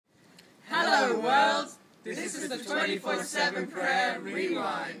This is the 24/7 Prayer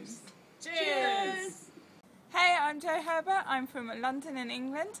Rewind. Cheers! Hey, I'm Jo Herbert. I'm from London in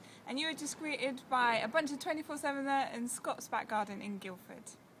England, and you were just greeted by a bunch of 24/7 there in Scott's back garden in Guildford.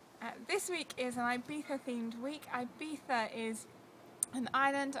 This week is an Ibiza-themed week. Ibiza is an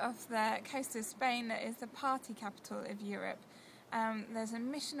island off the coast of Spain that is the party capital of Europe. There's a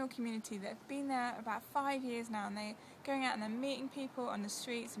missional community that have been there about 5 years now, and they're going out and they're meeting people on the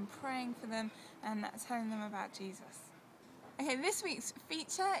streets and praying for them and telling them about Jesus. Okay, this week's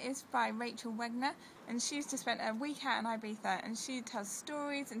feature is by Rachel Wegner, and she's just spent a week out in Ibiza, and she tells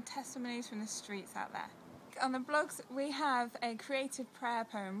stories and testimonies from the streets out there. On the blogs, we have a creative prayer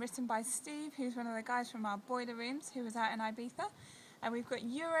poem written by Steve, who's one of the guys from our boiler rooms who was out in Ibiza. And we've got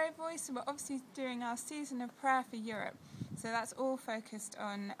Euro Voice, and we're obviously doing our season of prayer for Europe. So that's all focused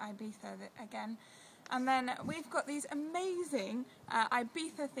on Ibiza again. And then we've got these amazing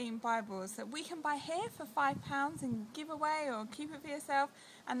Ibiza-themed Bibles that we can buy here for £5 and give away or keep it for yourself.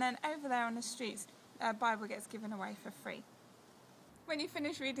 And then over there on the streets, a Bible gets given away for free. When you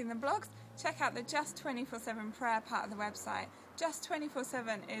finish reading the blogs, check out the Just 24/7 prayer part of the website. Just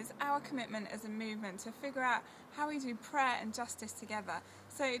 24/7 is our commitment as a movement to figure out how we do prayer and justice together.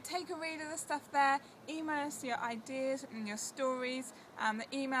 So take a read of the stuff there, email us your ideas and your stories, the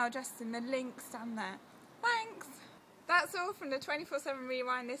email address and the links down there. Thanks! That's all from the 24/7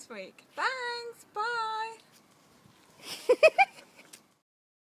 Rewind this week. Thanks, bye!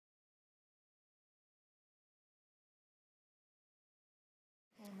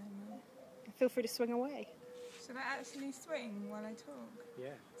 Feel free to swing away. Should I actually swing while I talk?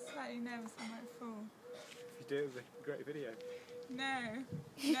 Yeah. Slightly nervous I might fall. If you do it with a great video. No,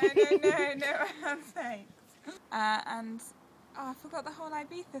 thanks. I forgot the whole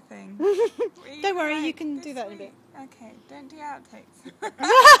Ibiza thing. Don't worry, you can do that in a bit. Okay, don't do outtakes.